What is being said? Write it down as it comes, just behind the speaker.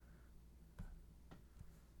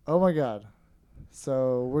Oh my God.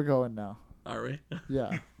 So we're going now. Are we?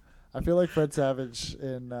 Yeah. I feel like Fred Savage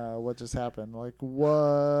in What Just Happened. Like,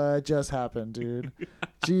 what just happened, dude?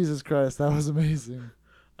 Jesus Christ, that was amazing.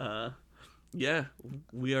 uh, yeah,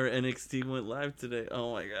 we are NXT went live today.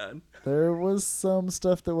 Oh my god. There was some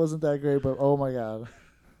stuff that wasn't that great, but oh my God.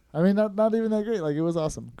 I mean, not even that great. Like, it was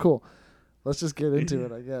awesome. Cool. Let's just get into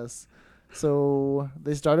it, I guess. So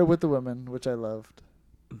they started with the women, which I loved.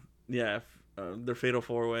 Yeah, their fatal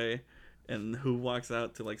four way, and who walks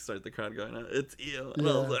out to like start the crowd going, "It's Io," and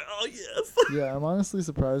I was Yeah. like, "Oh yes." Yeah, I'm honestly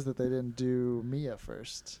surprised that they didn't do Mia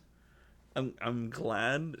first. I'm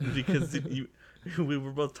glad because you we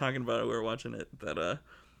were both talking about it. We were watching it that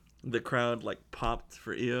the crowd like popped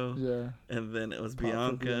for Io, Yeah. and then it was Pop for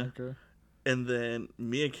Bianca, Bianca. and then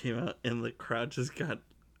Mia came out, and the crowd just got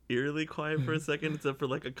eerily quiet for a second, except for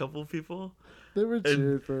like a couple people, They were and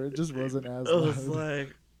cheering for it. It just wasn't as I was loud.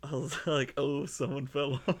 like, oh, someone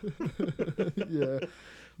fell off. Yeah.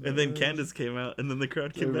 And then Candace came out, and then the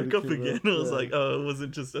crowd came Everybody back up came again. up. I was Yeah. like, oh, it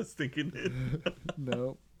wasn't just us thinking it.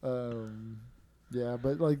 No. Yeah,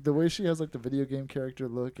 but like the way she has like the video game character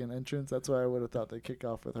look and entrance, that's why I would have thought they'd kick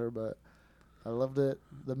off with her. But I loved it.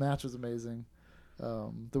 The match was amazing.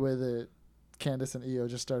 The way that Candice and Io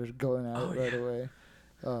just started going at Oh, it right yeah. away.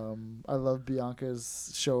 I love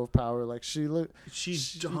Bianca's show of power. Like she looked, She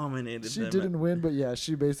she, dominated she them. didn't win, but yeah,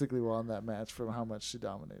 she basically won that match from how much she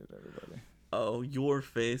dominated everybody. Oh, your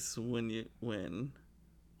face when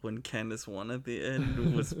Candace won at the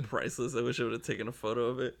end was priceless. I wish I would have taken a photo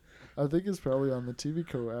of it. I think it's probably on the TV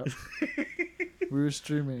Co app. We were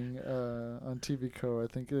streaming on TV Co. I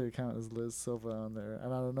think the account is Liz Silva on there,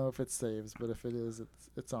 and I don't know if it saves, but if it is,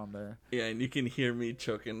 it's on there. Yeah, and you can hear me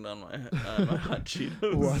choking on my hot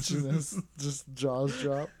Cheetos. Watching this, just jaws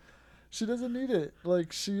drop. She doesn't need it.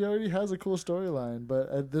 Like she already has a cool storyline,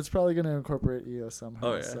 but that's probably gonna incorporate Io somehow.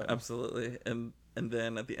 Oh yeah, so. absolutely. And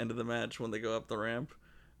then at the end of the match, when they go up the ramp,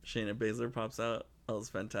 Shayna Baszler pops out. That was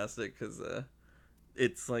fantastic because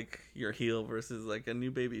it's like your heel versus like a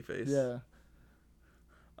new baby face. Yeah.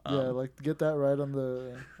 Yeah, like to get that right on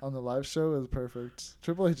the live show is perfect.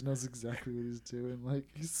 Triple H knows exactly what he's doing. Like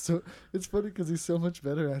it's funny because he's so much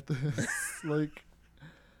better at this. Like,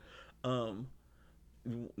 um,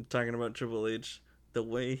 talking about Triple H, the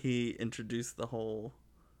way he introduced the whole,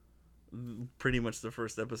 pretty much the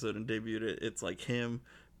first episode and debuted it. It's like him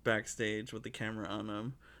backstage with the camera on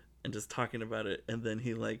him, and just talking about it, and then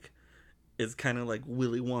he like is kind of like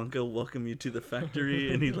Willy Wonka, welcome you to the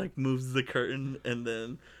factory, and he like moves the curtain, and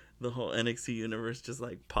then the whole NXT universe just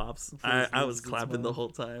like pops. I was clapping the whole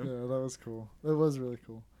time. Yeah, that was cool. That was really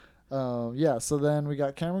cool. Yeah, so then we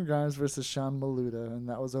got Cameron Grimes versus Sean Maluda, and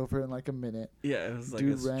that was over in like a minute. Yeah, it was like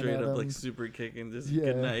Dude a ran straight at up like him. super kick and just Yeah.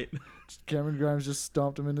 good night. Cameron Grimes just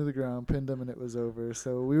stomped him into the ground, pinned him, and it was over.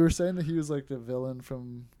 So we were saying that he was like the villain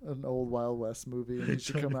from an old Wild West movie, and he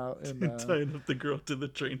should come out and tying up the girl to the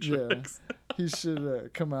train yeah. tracks. He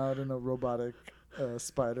should come out in a robotic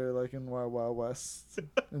spider like in Wild Wild West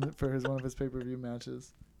for one of his pay-per-view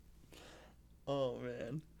matches. Oh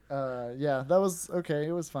man. Yeah, that was okay.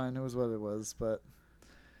 It was fine. It was what it was, but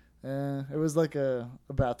it was like a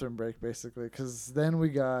bathroom break basically. Because then we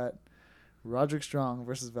got Roderick Strong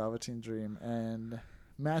versus Velveteen Dream, and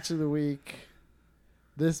match of the week.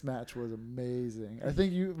 This match was amazing. I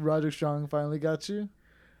think Roderick Strong finally got you.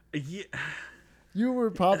 Yeah. You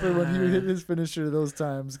were popping when he hit his finisher those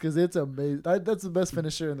times because it's amazing. That's the best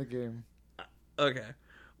finisher in the game. Okay.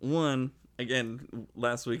 One, again,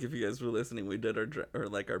 last week, if you guys were listening, we did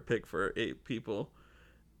our pick for 8 people,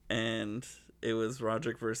 and it was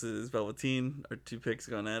Roderick versus Velveteen, our 2 picks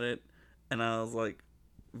going at it, and I was like,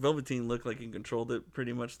 Velveteen looked like he controlled it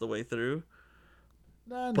pretty much the way through.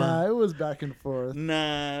 Nah, it was back and forth.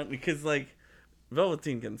 Nah, because like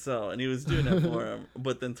Velveteen can sell, and he was doing it for him,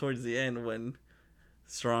 but then towards the end when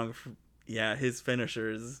Strong, his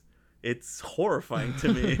finishers, it's horrifying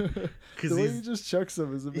to me because the way he just chucks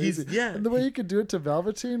them is amazing. Yeah, and the way he could do it to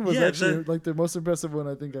Velveteen was actually like the most impressive one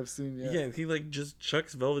I think I've seen yet. Yeah, he like just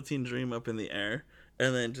chucks Velveteen Dream up in the air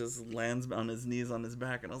and then just lands on his knees on his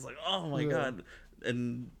back, and I was like, oh my god,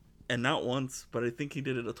 and not once, but I think he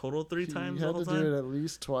did it a total of 3 times. He had to do it at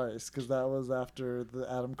least twice because that was after the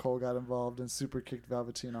Adam Cole got involved and super kicked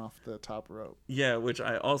Velveteen off the top rope. Yeah, which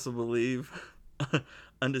I also believe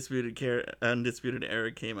Undisputed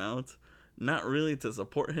Era came out. Not really to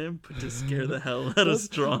support him, but to scare the hell out of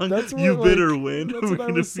Strong. That's what, you better win. That's what I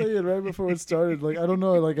was saying right before it started. Like, I don't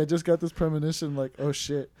know. Like, I just got this premonition. Like, oh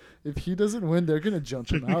shit, if he doesn't win, they're gonna jump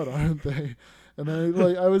him out, aren't they? And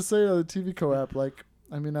I was saying on the TV Co app, like,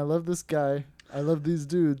 I mean, I love this guy. I love these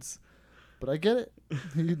dudes, but I get it.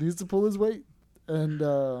 He needs to pull his weight. and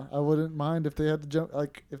I wouldn't mind if they had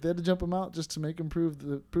to jump him out just to make him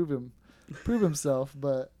prove himself.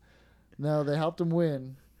 But no, they helped him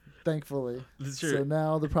win, thankfully. Sure. So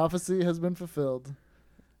now the prophecy has been fulfilled.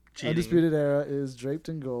 Cheating. Undisputed Era is draped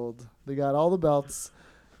in gold. They got all the belts.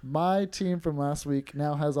 My team from last week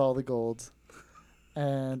now has all the gold,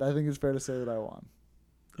 and I think it's fair to say that I won.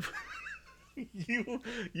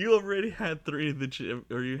 You already had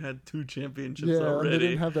you had 2 championships already. Yeah, they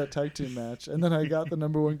didn't have that tag team match, and then I got the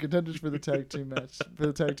number 1 contenders for the tag team match for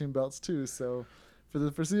the tag team belts too. So, for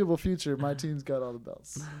the foreseeable future, my team's got all the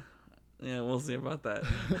belts. Yeah, we'll see about that.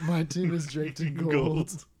 My team is draped in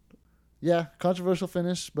gold. Yeah, controversial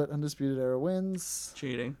finish, but Undisputed Era wins.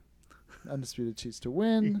 Cheating. Undisputed cheats to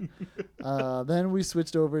win. Then we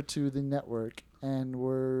switched over to the network, and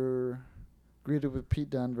we're greeted with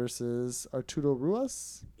Pete Dunne versus Arturo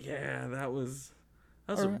Ruas. Yeah, that was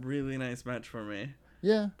a really nice match for me.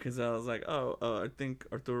 Yeah. Because I was like, I think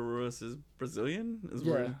Arturo Ruas is Brazilian.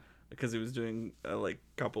 Because he was doing like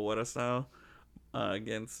capoeira style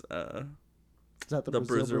against is that the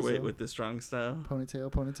bruiserweight with the strong style.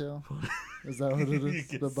 Ponytail? Is that what it is?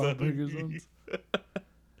 The Bob Burgers ones?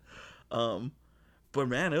 But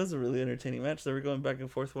man, it was a really entertaining match. They were going back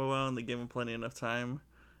and forth for a while, and they gave him plenty enough time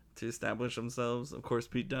to establish themselves. Of course,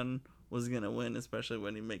 Pete Dunne was gonna win, especially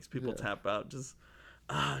when he makes people tap out. Just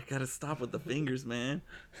gotta stop with the fingers, man.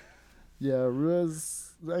 Yeah,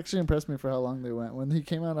 Ruiz actually impressed me for how long they went. When he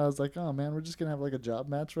came out, I was like, oh man, we're just gonna have like a job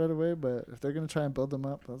match right away. But if they're gonna try and build them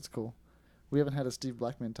up, that's cool. We haven't had a Steve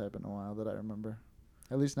Blackman type in a while that I remember.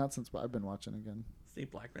 At least not since I've been watching again.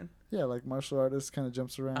 Steve Blackman? Yeah, like martial artist, kind of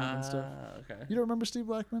jumps around and stuff. Okay. You don't remember Steve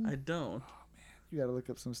Blackman? I don't. Oh man, you gotta look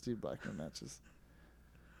up some Steve Blackman matches.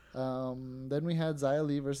 Then we had Xia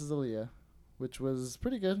Li versus Aaliyah, which was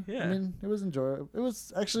pretty good. Yeah. I mean, it was enjoyable. It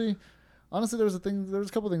was actually, honestly, there was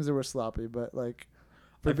a couple things that were sloppy, but like,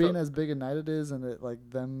 for being as big a night it is, and it like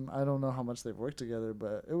them, I don't know how much they've worked together,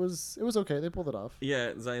 but it was okay. They pulled it off.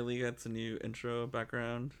 Yeah, Xia Li gets a new intro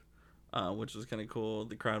background, which was kind of cool.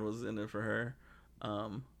 The crowd was in it for her.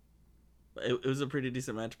 It was a pretty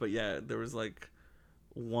decent match, but yeah, there was like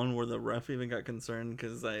one where the ref even got concerned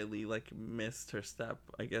because Xia Li like missed her step,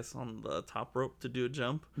 I guess, on the top rope to do a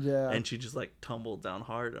jump. Yeah. And she just like tumbled down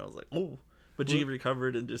hard, and I was like, oh. But she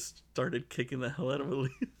recovered and just started kicking the hell out of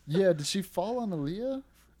Aaliyah. Yeah, did she fall on Aaliyah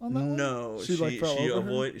on that one? No, she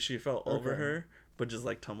fell over her, but just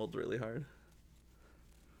like tumbled really hard.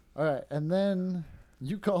 All right, and then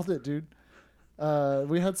you called it, dude.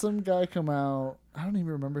 We had some guy come out. I don't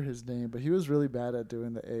even remember his name, but he was really bad at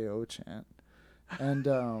doing the AO chant. And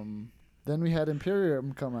then we had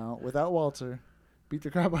Imperium come out without Walter, beat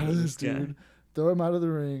the crap out of this dude, throw him out of the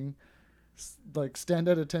ring, like stand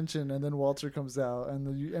at attention, and then Walter comes out, and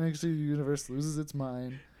the NXT universe loses its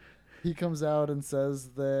mind. He comes out and says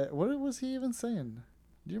that, what was he even saying?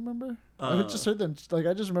 Do you remember? I just heard them, like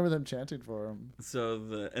I just remember them chanting for him. So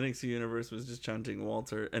the NXT universe was just chanting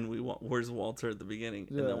Walter, and where's Walter at the beginning,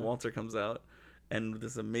 and then Walter comes out, and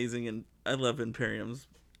this amazing, and I love Imperium's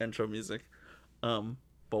intro music, but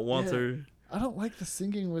Walter. I don't like the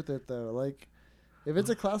singing with it though. Like, if it's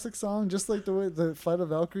a classic song, just like the way the Flight of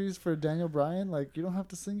Valkyries for Daniel Bryan, like you don't have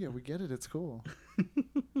to sing it. We get it. It's cool.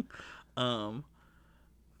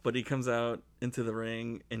 But he comes out into the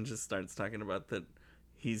ring and just starts talking about that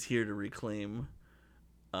he's here to reclaim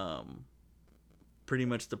pretty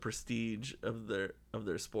much the prestige of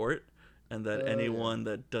their sport, and that anyone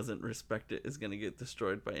that doesn't respect it is going to get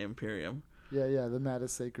destroyed by Imperium. Yeah, the mat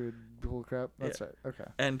is sacred bull crap. That's right. Okay.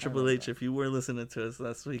 And Triple H, if you were listening to us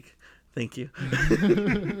last week, thank you.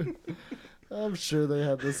 I'm sure they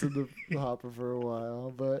had this in the hopper for a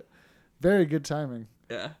while, but very good timing.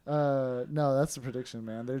 Yeah. No, that's the prediction,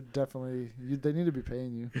 man. They're definitely they need to be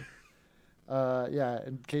paying you. Yeah.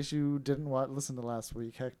 In case you didn't listen to last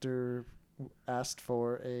week, Hector asked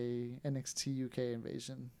for a NXT UK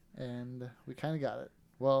invasion, and we kind of got it.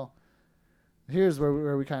 Well, here's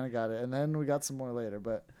where we kind of got it, and then we got some more later.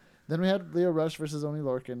 But then we had Leo Rush versus Oney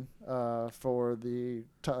Lorcan for the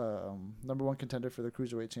number 1 contender for the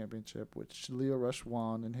Cruiserweight Championship, which Leo Rush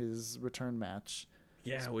won in his return match.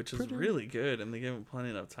 Yeah, which is really good, and they gave him plenty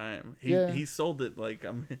of time. He sold it like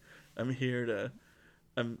I'm here to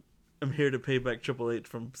pay back Triple H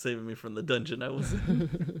from saving me from the dungeon I was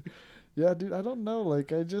in. Yeah, dude, I don't know. Like,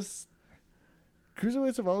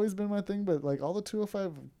 cruiserweights have always been my thing, but like all the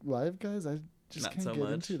 205 Live guys, I just can't get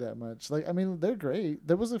into that much. Like, I mean, they're great.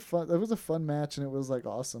 There was a fun match, and it was like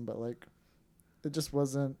awesome, but like, it just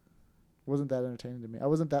wasn't that entertaining to me. I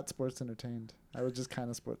wasn't that sports entertained. I was just kind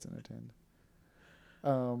of sports entertained. I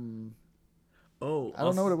don't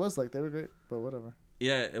know what it was like. They were great, but whatever.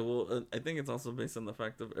 Yeah, I think it's also based on the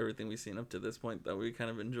fact of everything we've seen up to this point that we kind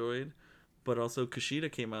of enjoyed, but also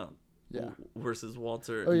Kushida came out Yeah. versus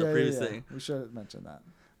Walter Oh in yeah, the previous yeah. thing, We should have mentioned that.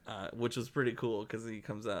 which was pretty cool because he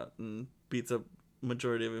comes out and beats up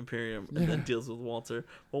majority of Imperium and then deals with Walter.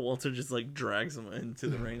 Well, Walter just like drags him into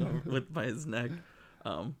the ring by his neck.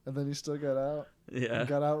 And then he still got out. Yeah,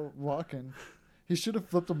 Got out walking. He should have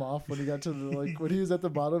flipped him off when he got to the when he was at the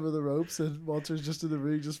bottom of the ropes and Walter's just in the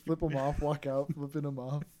ring. Just flip him off, walk out, flipping him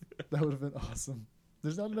off. That would have been awesome.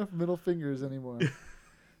 There's not enough middle fingers anymore.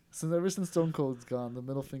 Ever since Stone Cold's gone, the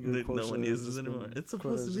middle finger. No one uses it anymore. It's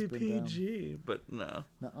supposed to be PG, but no.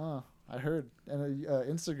 Nuh-uh. I heard, and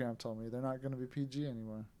Instagram told me they're not going to be PG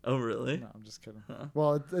anymore. Oh, really? No, I'm just kidding. Huh.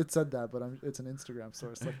 Well, it said that, but it's an Instagram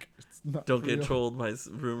source. Like, it's not. Don't get trolled by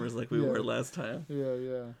rumors like we were last time.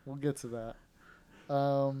 Yeah. We'll get to that.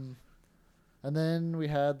 And then we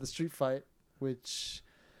had the street fight, which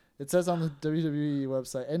it says on the WWE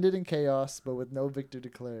website ended in chaos, but with no victor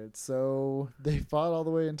declared. So they fought all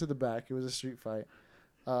the way into the back. It was a street fight.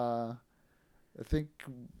 I think.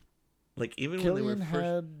 Like even Killian when they were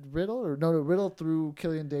had Riddle, Riddle threw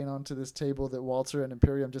Killian Dane onto this table that Walter and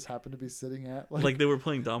Imperium just happened to be sitting at. Like they were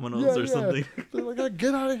playing dominoes or something. They're like, oh,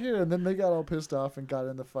 get out of here. And then they got all pissed off and got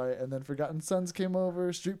in the fight. And then Forgotten Sons came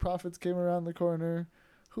over. Street Profits came around the corner.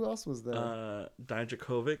 Who else was there?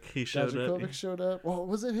 Dijakovic. He showed up. Dijakovic showed up. Well,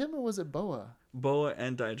 was it him or was it Boa? Boa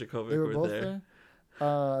and Dijakovic they were were both there.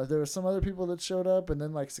 There were some other people that showed up, and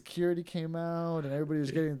then like security came out, and everybody was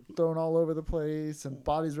getting thrown all over the place, and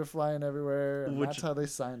bodies were flying everywhere, and that's how they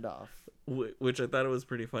signed off. Which I thought it was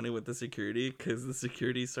pretty funny with the security, because the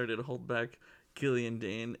security started to hold back Killian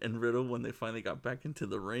Dane and Riddle when they finally got back into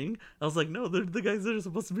the ring. I was like, no, they're the guys that are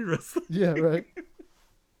supposed to be wrestling. Yeah, right.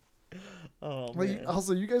 Oh, man.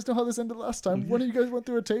 Also, you guys know how this ended last time. One of you guys went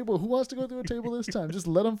through a table. Who wants to go through a table this time? Just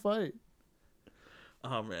let them fight.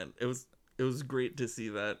 Oh man, it was great to see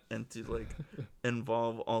that and to like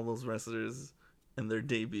involve all those wrestlers in their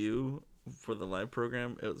debut for the live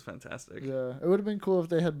program. It was fantastic. Yeah, it would have been cool if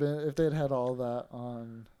they had had all that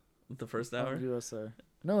on the first hour on USA.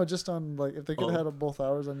 No, just on like if they could have had both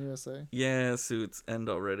hours on USA. Yeah, Suits end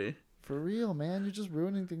already. For real, man, you're just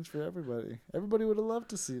ruining things for everybody. Everybody would have loved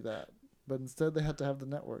to see that, but instead they had to have the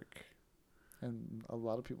network, and a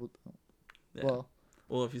lot of people don't. Yeah.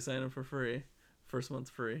 Well, if you sign up for free, first month's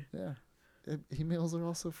free. Yeah. Emails are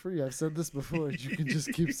also free. I've said this before. You can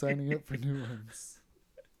just keep signing up for new ones.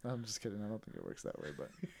 I'm just kidding. I don't think it works that way, but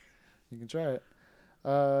you can try it.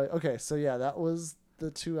 Okay, so yeah, that was the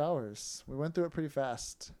 2 hours. We went through it pretty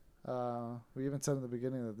fast. We even said in the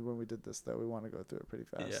beginning that when we did this that we want to go through it pretty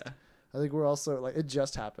fast. Yeah. I think we're also like it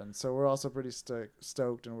just happened, so we're also pretty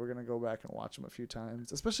stoked, and we're gonna go back and watch them a few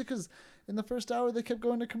times, especially because in the first hour they kept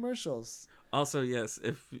going to commercials. Also, yes,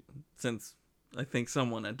 since I think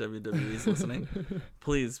someone at WWE is listening,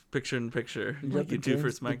 please picture in picture like you do for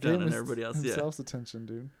SmackDown and everybody else. Yeah, self's attention,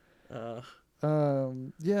 dude.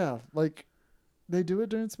 Yeah, like they do it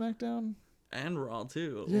during SmackDown and Raw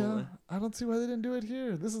too. Yeah, I don't see why they didn't do it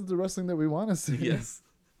here. This is the wrestling that we want to see. Yes.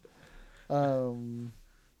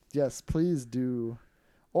 Yes, please do,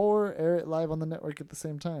 or air it live on the network at the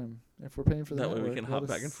same time if we're paying for the network. That way we can hop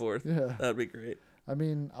back and forth. Yeah, that'd be great. I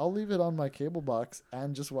mean, I'll leave it on my cable box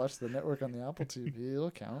and just watch the network on the Apple TV.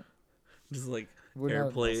 It'll count. Just like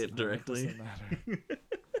AirPlay it directly. It doesn't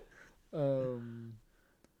matter.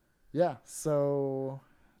 Yeah. So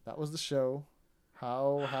that was the show.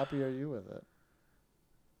 How happy are you with it?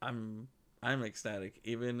 I'm ecstatic.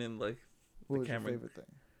 Even in like what was your favorite thing?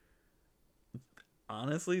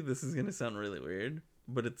 Honestly, this is gonna sound really weird,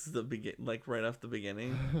 but it's the like right off the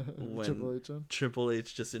beginning when Triple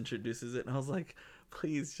H just introduces it, and I was like,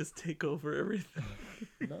 "Please, just take over everything."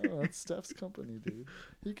 No, that's Steph's company, dude.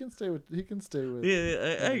 He can stay with.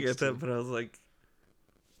 Yeah, I get that, but I was like,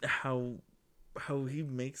 how he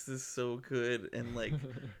makes this so good, and like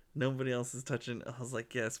nobody else is touching. I was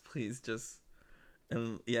like, yes, please, just.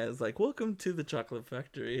 And yeah, it's like, welcome to the Chocolate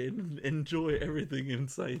Factory and enjoy everything in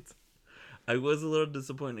sight. I was a little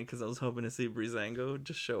disappointed because I was hoping to see Breezango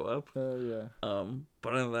just show up. Oh, yeah.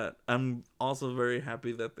 But other than that, I'm also very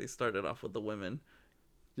happy that they started off with the women.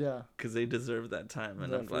 Yeah. Because they deserve that time,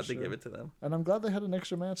 and I'm glad they gave it to them. And I'm glad they had an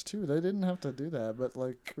extra match, too. They didn't have to do that, but,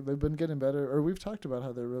 like, they've been getting better. Or we've talked about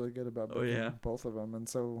how they're really good about both of them. And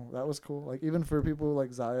so that was cool. Like, even for people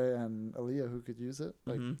like Zaya and Aaliyah who could use it,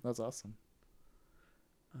 like, that's awesome.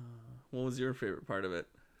 What was your favorite part of it?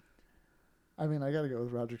 I mean, I got to go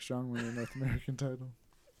with Roderick Strong winning the North American title.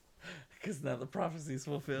 Because now the prophecy's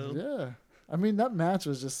fulfilled. Yeah. I mean, that match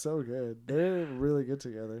was just so good. They're really good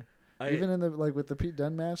together. Even in the like with the Pete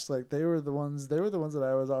Dunne match, like they were the ones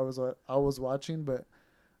that I was watching, but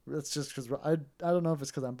it's just because I don't know if it's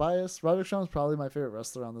because I'm biased. Roderick Strong's probably my favorite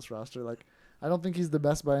wrestler on this roster. Like I don't think he's the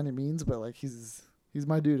best by any means, but like he's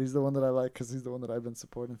my dude. He's the one that I like because he's the one that I've been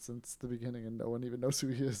supporting since the beginning, and no one even knows who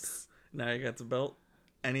he is. Now he got the belt,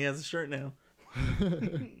 and he has a shirt now.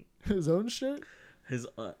 His own shirt. His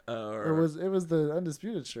Or was it was the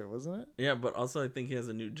Undisputed shirt, wasn't it? Yeah, but also I think he has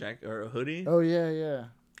a new jacket or a hoodie. Oh yeah.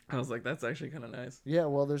 I was like, that's actually kind of nice. Yeah,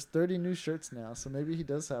 well, there's 30 new shirts now, so maybe he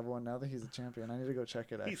does have one now that he's a champion. I need to go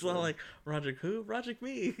check it. Actually, He's all like, Roderick who? Roderick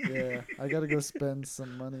me. Yeah, I gotta go spend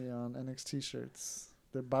some money on NXT shirts.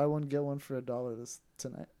 They buy one get one for $1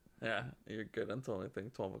 tonight. Yeah, you're good until I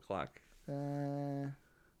think 12 o'clock. All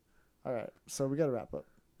right, so we gotta wrap up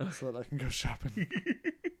so that I can go shopping.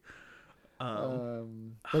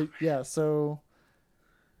 But yeah, so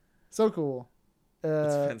cool.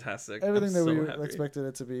 It's fantastic. Everything that we expected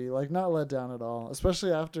it to be, like, not let down at all,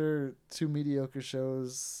 especially after 2 mediocre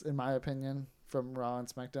shows, in my opinion, from Raw and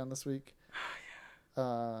SmackDown this week.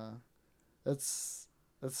 It's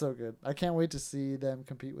so good. I can't wait to see them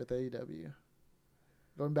compete with AEW.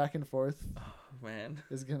 Going back and forth, man,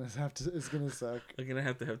 it's gonna suck. We're gonna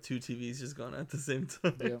have to have 2 TVs just going at the same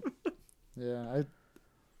time. Yep. Yeah,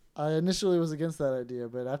 I initially was against that idea,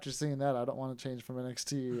 but after seeing that, I don't want to change from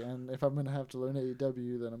NXT. And if I'm going to have to learn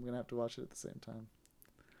AEW, then I'm going to have to watch it at the same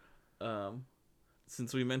time.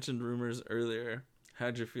 Since we mentioned rumors earlier,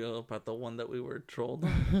 how'd you feel about the one that we were trolled?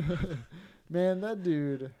 Man, that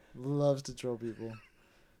dude loves to troll people.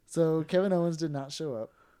 So Kevin Owens did not show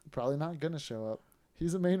up. Probably not going to show up.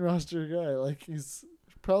 He's a main roster guy. Like, he's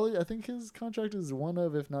probably, I think his contract is one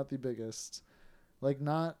of, if not the biggest. Like,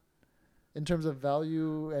 not in terms of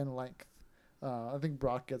value and length. I think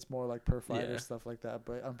Brock gets more like per fight or stuff like that,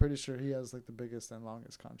 but I'm pretty sure he has like the biggest and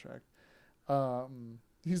longest contract.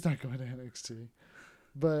 He's not going to NXT,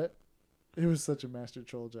 but it was such a master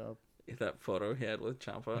troll job. That photo he had with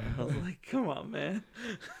Ciampa, I was like, come on, man.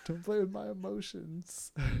 Don't play with my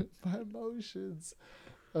emotions. My emotions.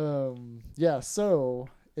 Yeah, so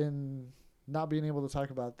in not being able to talk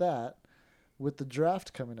about that, with the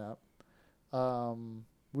draft coming up,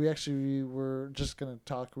 we actually were just going to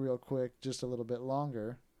talk real quick, just a little bit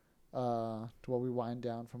longer, while we wind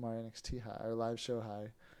down from our NXT high, our live show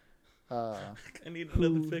high. I need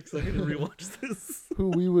another fix. I need to rewatch this.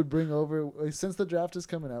 Who we would bring over. Since the draft is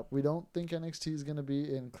coming up, we don't think NXT is going to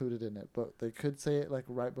be included in it, but they could say it like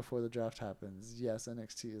right before the draft happens. Yes,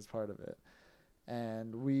 NXT is part of it.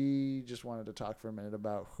 And we just wanted to talk for a minute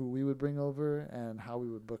about who we would bring over and how we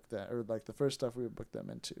would book that, or like the first stuff we would book them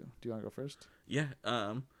into. Do you want to go first? Yeah.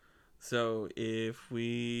 So if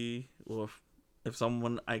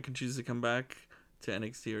someone I could choose to come back to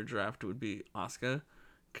NXT or draft would be Asuka,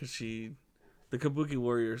 because the Kabuki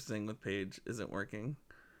Warriors thing with Paige isn't working.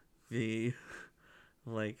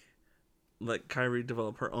 Let Kyrie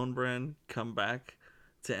develop her own brand, come back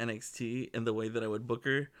to NXT, and the way that I would book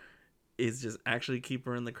her is just actually keep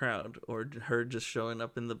her in the crowd or her just showing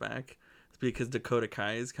up in the back. It's because Dakota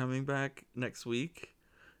Kai is coming back next week,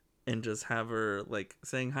 and just have her like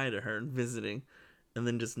saying hi to her and visiting, and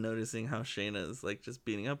then just noticing how Shayna is like just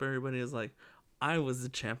beating up everybody. Is like, I was the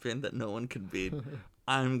champion that no one could beat.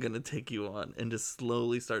 I'm gonna take you on, and just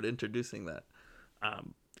slowly start introducing that.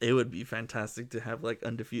 It would be fantastic to have like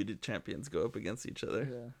undefeated champions go up against each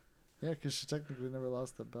other. Yeah, because she technically never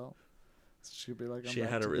lost the belt. So she'd be like, she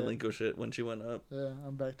had to relinquish it when she went up. Yeah,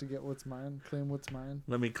 I'm back to get what's mine, claim what's mine.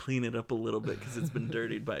 Let me clean it up a little bit because it's been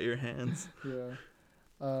dirtied by your hands. Yeah.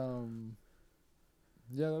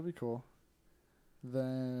 Yeah, that'd be cool.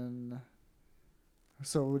 Then,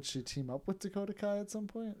 so would she team up with Dakota Kai at some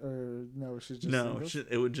point, or no? She's just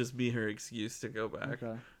it would just be her excuse to go back.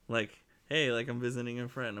 Okay. Like, hey, like I'm visiting a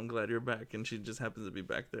friend. I'm glad you're back, and she just happens to be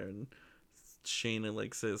back there, and Shayna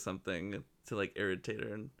like says something to like irritate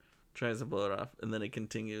her and tries to blow it off, and then it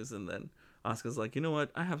continues, and then Asuka's like, you know what?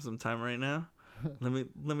 I have some time right now. Let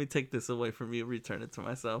me take this away from you, return it to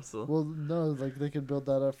myself. So well, no, like they could build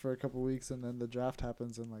that up for a couple weeks, and then the draft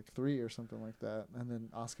happens in like 3 or something like that, and then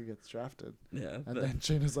Asuka gets drafted. Yeah, and then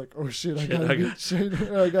Shayna's like, oh shit, I gotta beat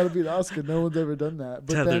Shayna. I gotta beat Asuka. No one's ever done that.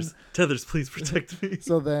 But Tethers, please protect me.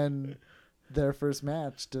 So then, their first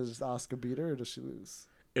match, does Asuka beat her or does she lose?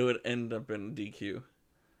 It would end up in DQ.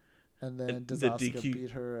 And then does Asuka beat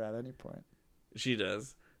her at any point? She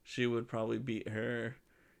does. She would probably beat her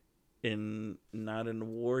not in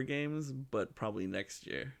War Games, but probably next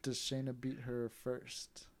year. Does Shayna beat her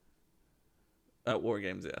first? At War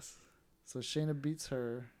Games, yes. So Shayna beats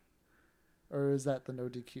her, or is that the no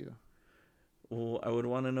DQ? Well, I would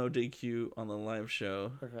want to know DQ on the live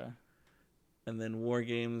show. Okay. And then War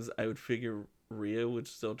Games, I would figure Rhea would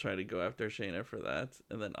still try to go after Shayna for that,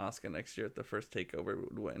 and then Asuka next year at the first takeover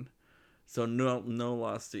would win. So no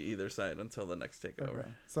loss to either side until the next takeover.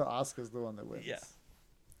 Okay. So Asuka's the one that wins. Yeah.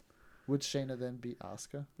 Would Shayna then beat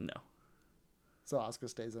Asuka? No. So Asuka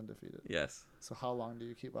stays undefeated. Yes. So how long do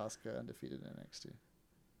you keep Asuka undefeated in NXT?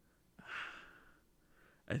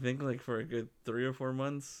 I think like for a good 3 or 4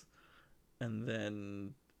 months, and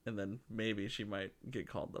then maybe she might get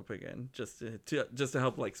called up again just to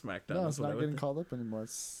help like SmackDown. No, it's not getting called up anymore.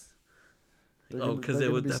 Because it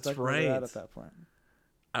would. That's right. At that point,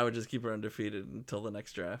 I would just keep her undefeated until the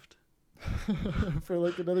next draft. For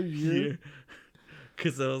like another year.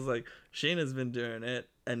 Because I was like, Shayna's been doing it,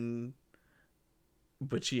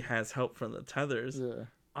 but she has help from the tethers. Yeah.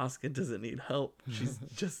 Asuka doesn't need help. She's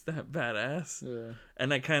just that badass. Yeah.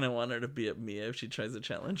 And I kind of want her to beat up Mia if she tries to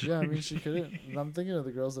challenge her. Yeah, I mean, she couldn't. I'm thinking of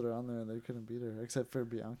the girls that are on there, and they couldn't beat her, except for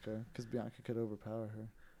Bianca, because Bianca could overpower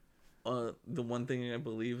her. The one thing I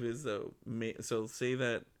believe is, though, so say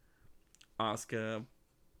that Asuka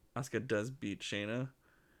does beat Shayna,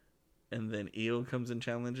 and then Io comes and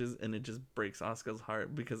challenges, and it just breaks Asuka's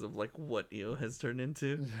heart because of like what Io has turned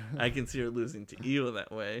into. I can see her losing to Io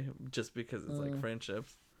that way, just because it's like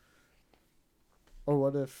friendships. Or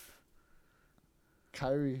what if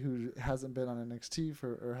Kairi, who hasn't been on NXT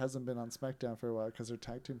or hasn't been on SmackDown for a while because her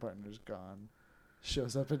tag team partner's gone,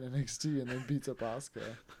 shows up in NXT and then beats up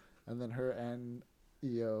Asuka, and then her and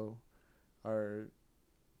Io are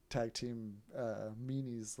tag team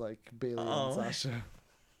meanies like Bayley and Sasha.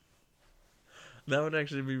 That would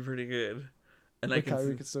actually be pretty good. And but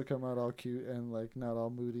Kairi could still come out all cute and like not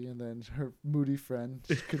all moody, and then her moody friend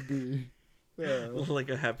could be like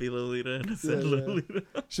a happy Lolita and a sad Lolita.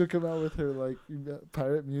 She'll come out with her like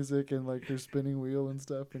pirate music and like her spinning wheel and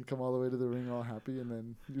stuff, and come all the way to the ring all happy, and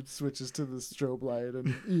then it switches to the strobe light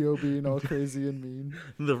and Io being all crazy and mean.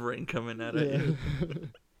 The ring coming at you.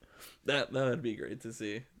 That would be great to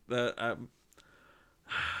see.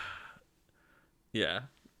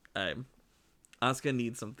 Asuka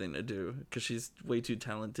needs something to do because she's way too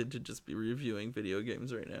talented to just be reviewing video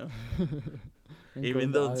games right now.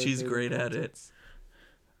 Even though she's great at it.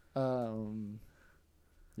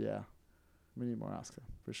 Yeah. We need more Asuka,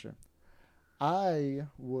 for sure. I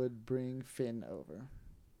would bring Finn over.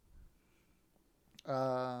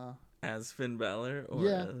 As Finn Balor? Or,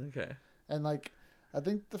 yeah. Okay. And, like, I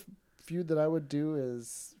think the feud that I would do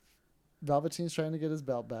is Velveteen's trying to get his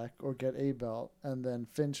belt back or get a belt, and then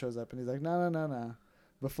Finn shows up and he's like, no.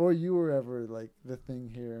 Before you were ever, like, the thing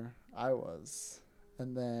here, I was.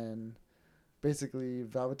 And then basically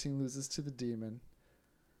Velveteen loses to the Demon,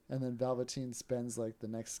 and then Velveteen spends, like, the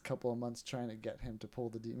next couple of months trying to get him to pull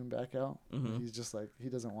the Demon back out. Mm-hmm. He's just like, he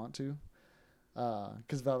doesn't want to.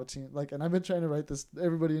 Because Velveteen, like, and I've been trying to write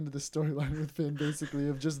everybody into this storyline with Finn, basically,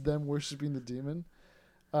 of just them worshiping the Demon.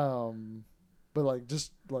 But, like,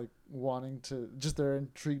 just, like, wanting to, just they're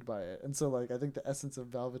intrigued by it. And so, like, I think the essence of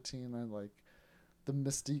Velveteen and, like, the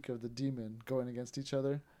mystique of the Demon going against each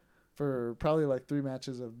other for probably, like, 3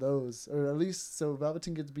 matches of those. Or at least, so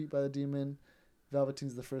Velveteen gets beat by the Demon.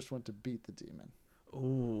 Velveteen's the first one to beat the Demon.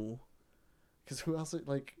 Ooh. Because who else,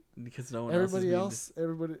 like... Because no one anybody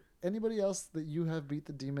else that you have beat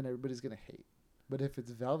the Demon, everybody's going to hate. But if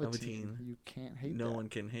it's Velveteen, you can't hate No one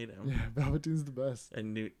can hate him. Yeah, Velveteen's the best.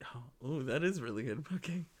 And that is really good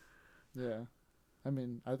booking. Yeah. I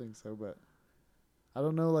mean, I think so, but I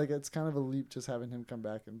don't know, like, it's kind of a leap just having him come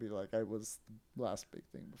back and be like, I was the last big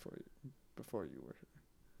thing before you were here.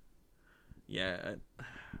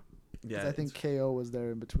 Yeah. I think KO was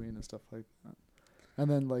there in between and stuff like that.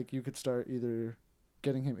 And then, like, you could start either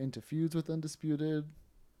getting him into feuds with Undisputed,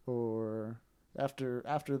 or after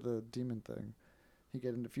the Demon thing, he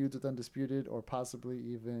get into feuds with Undisputed, or possibly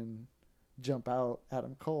even jump out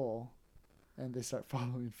Adam Cole, and they start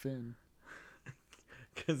following Finn.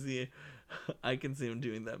 Because I can see him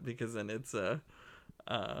doing that, because then it's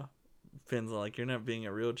Finn's like, you're not being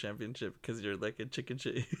a real championship because you're like a chicken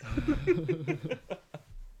shit.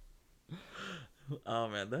 Oh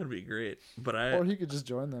man, that'd be great. Or he could just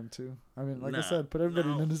join them too. I mean, like I said, put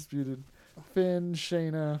everybody in Undisputed. Finn,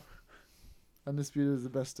 Shayna, Undisputed is the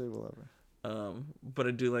best stable ever. But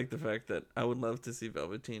I do like the fact that I would love to see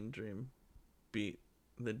Velveteen Dream beat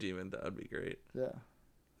the Demon. That would be great. Yeah.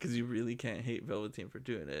 Because you really can't hate Velveteen for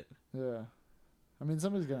doing it. Yeah. I mean,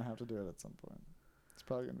 somebody's gonna have to do it at some point. It's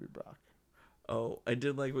probably gonna be Brock. Oh, I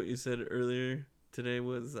did like what you said earlier today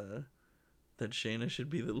was that Shayna should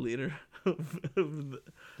be the leader of the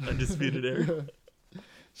Undisputed Era.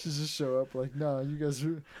 She just show up like, no, you guys.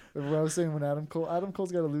 What I was saying when Adam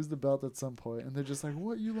Cole's got to lose the belt at some point, and they're just like,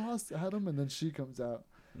 what, you lost, Adam? And then she comes out,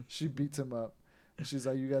 She beats him up, and she's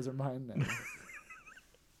like, "You guys are mine now."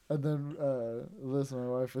 And then Alyssa,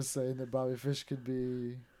 my wife, was saying that Bobby Fish could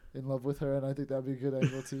be in love with her, and I think that'd be a good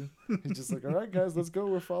angle too. He's just like, "All right, guys, let's go.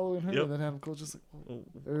 We're following her." Yep. And then Adam Cole just like,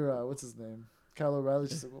 or what's his name? Kyle O'Reilly's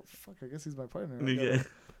just like, "Well, fuck, I guess he's my partner.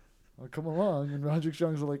 I'll come along." And Roderick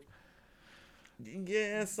Strong's like,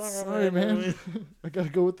 "Yeah, sorry, man. I gotta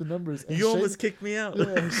go with the numbers." And you almost kicked me out.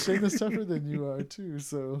 Yeah, Shane is tougher than you are too.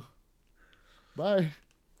 So, bye.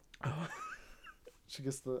 She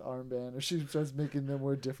gets the armband, or she starts making them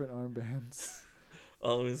wear different armbands.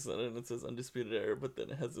 All of a sudden, it says Undisputed Era, but then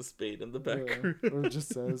it has a spade in the background. Or it just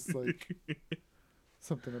says like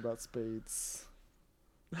something about spades.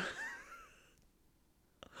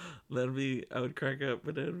 I would crack up,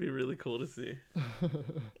 but that'd be really cool to see.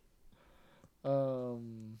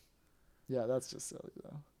 Yeah, that's just silly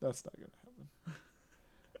though. That's not gonna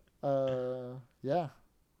happen. Yeah.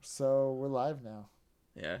 So we're live now.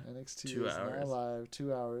 Yeah. NXT 2 is hours. now live.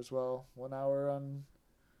 2 hours. Well, 1 hour on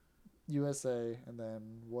USA and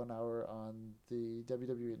then 1 hour on the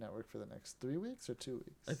WWE Network for the next 3 weeks or 2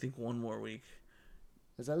 weeks. I think one more week.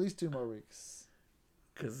 It's at least 2 more weeks.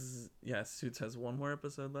 Because, yeah, Suits has 1 more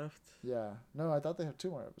episode left. Yeah. No, I thought they have 2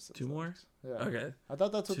 more episodes. 2 more? Yeah. Okay. I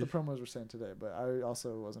thought that's what 2. the promos were saying today, but I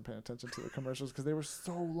also wasn't paying attention to the commercials because they were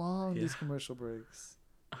so long, these commercial breaks.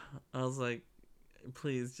 I was like,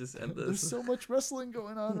 please just end this. There's so much wrestling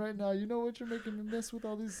going on right now. You know what you're making me miss with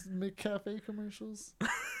all these McCafe commercials?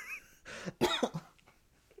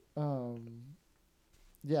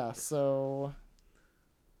 Yeah, so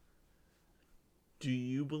Do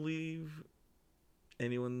you believe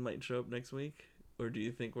anyone might show up next week? Or do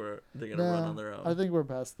you think they're going to run on their own? I think we're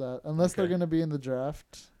past that. Unless they're going to be in the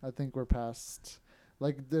draft, I think we're past.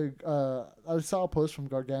 Like, I saw a post from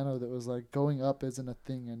Gargano that was like, going up isn't a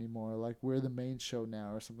thing anymore. Like, we're the main show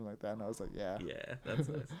now or something like that. And I was like, yeah. Yeah, that's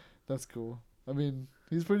nice. That's cool. I mean,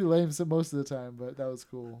 he's pretty lame most of the time, but that was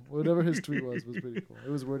cool. Whatever his tweet was pretty cool.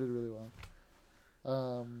 It was worded really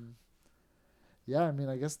well. Yeah, I mean,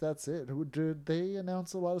 I guess that's it. Did they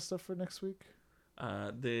announce a lot of stuff for next week?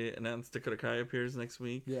 They announced Dakota Kai appears next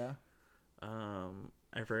week. Yeah.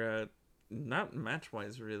 I forgot. Not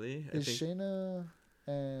match-wise, really. Is Shayna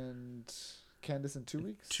and Candice in 2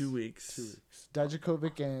 weeks? 2 weeks. 2 weeks.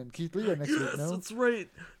 Dijakovic and Keith Lee are next week, no? That's right.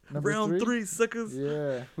 Number Round 3, suckers.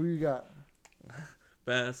 Yeah. Who you got?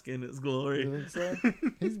 Bask in his glory. You think so?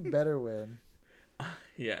 He's better win.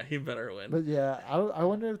 Yeah, he better win. But yeah, I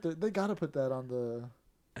wonder if they got to put that on the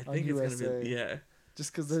I think it's going to be... Yeah.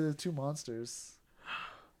 Just because they're the 2 monsters.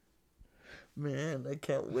 Man, I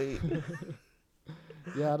can't wait.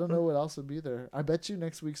 Yeah, I don't know what else would be there. I bet you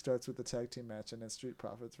next week starts with the tag team match and then Street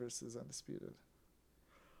Profits versus Undisputed.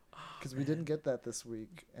 Because we didn't get that this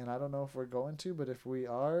week. And I don't know if we're going to, but if we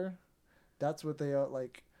are, that's what they are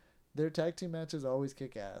like. Their tag team matches always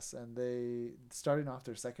kick ass. And they, starting off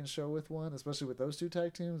their second show with one, especially with those 2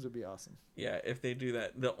 tag teams, would be awesome. Yeah, if they do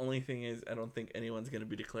that. The only thing is, I don't think anyone's going to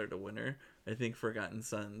be declared a winner. I think Forgotten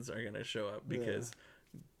Sons are going to show up because...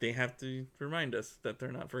 They have to remind us that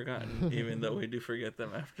they're not forgotten, even though we do forget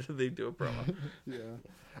them after they do a promo. Yeah.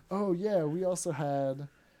 Oh, yeah. We also had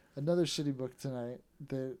another shitty book tonight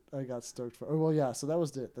that I got stoked for. Oh, well, yeah. So that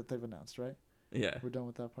was it that they've announced, right? Yeah. We're done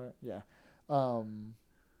with that part? Yeah.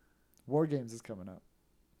 War Games is coming up.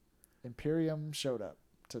 Imperium showed up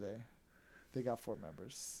today. They got 4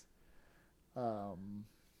 members.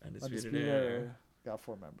 Undisputed Era got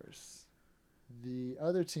 4 members. The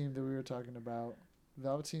other team that we were talking about,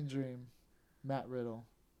 Velveteen Dream, Matt Riddle,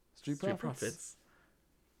 Street Profits,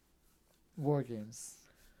 War Games.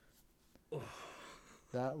 Oh.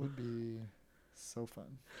 That would be so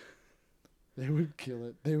fun. They would kill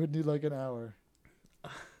it. They would need like an hour.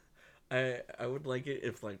 I would like it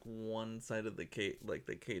if like one side of the cage, like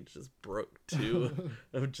the cage, just broke too,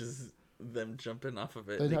 of just them jumping off of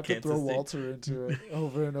it. They'd have to throw Walter into it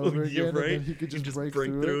over and over again, right? and then he could just break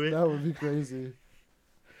through it. That would be crazy.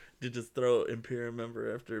 To just throw Imperium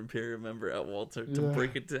member after Imperium member at Walter to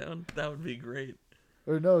break it down. That would be great.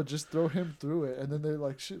 Or no, just throw him through it, and then they're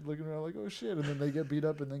like shit, looking around like, oh shit, and then they get beat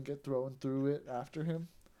up and then get thrown through it after him,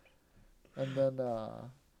 and then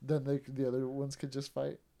the other ones could just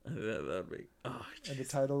fight. That'd be and the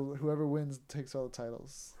title, whoever wins takes all the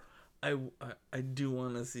titles. I do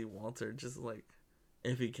want to see Walter just like,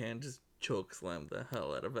 if he can, just choke slam the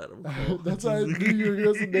hell out of Adam Cole. That's the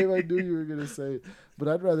name I knew you were gonna say. But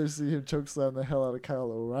I'd rather see him choke slam the hell out of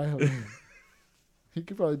Kyle O'Reilly. He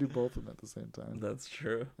could probably do both of them at the same time. That's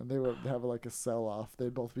true. And they would have like a sell off.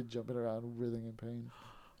 They'd both be jumping around, writhing in pain.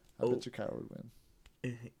 I bet you Kyle would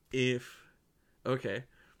win. Okay,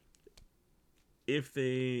 if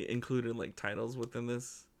they included like titles within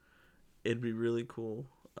this, it'd be really cool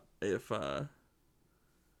if um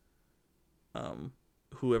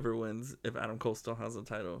whoever wins, if Adam Cole still has the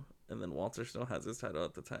title and then Walter still has his title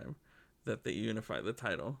at the time, that they unify the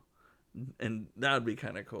title, and that would be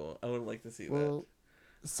kind of cool. I would like to see that. Well,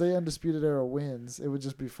 say Undisputed Era wins, it would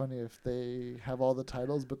just be funny if they have all the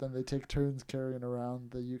titles, but then they take turns carrying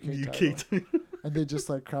around the UK title. And they just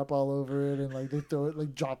like crap all over it, and like they throw it,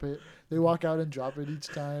 like drop it. They walk out and drop it each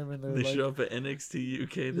time, and they like, show up at NXT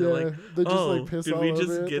UK. They're like, they just "Oh, like piss did all we over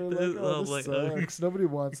just it. get They're this?" Like, oh, this like, sucks. Nobody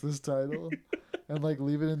wants this title. And like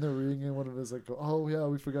leave it in the ring, and one of us like, "Oh yeah,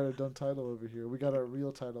 we forgot a dumb title over here. We got our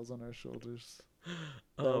real titles on our shoulders."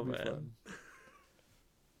 That "Oh would be man, fun.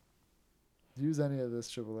 Use any of this,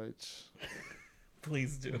 Triple H.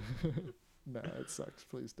 please do." No, it sucks.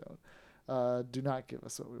 Please don't. Do not give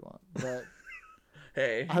us what we want. But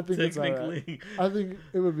Hey, I think it's all technically, right. I think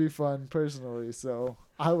it would be fun personally, so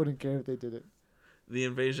I wouldn't care if they did it. the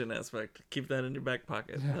invasion aspect, keep that in your back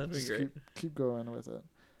pocket. Yeah, That'd be just great. keep going with it.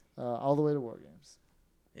 All the way to War Games.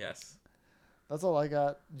 Yes. That's all I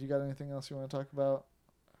got. You got anything else you want to talk about?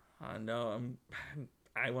 No,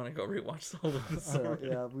 I want to go rewatch the whole of this. All right,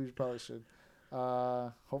 yeah, we probably should.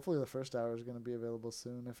 Hopefully the first hour is going to be available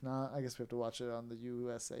soon. If not, I guess we have to watch it on the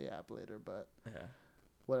USA app later. But Yeah.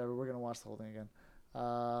 whatever, we're going to watch the whole thing again.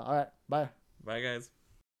 All right, bye. Bye, guys.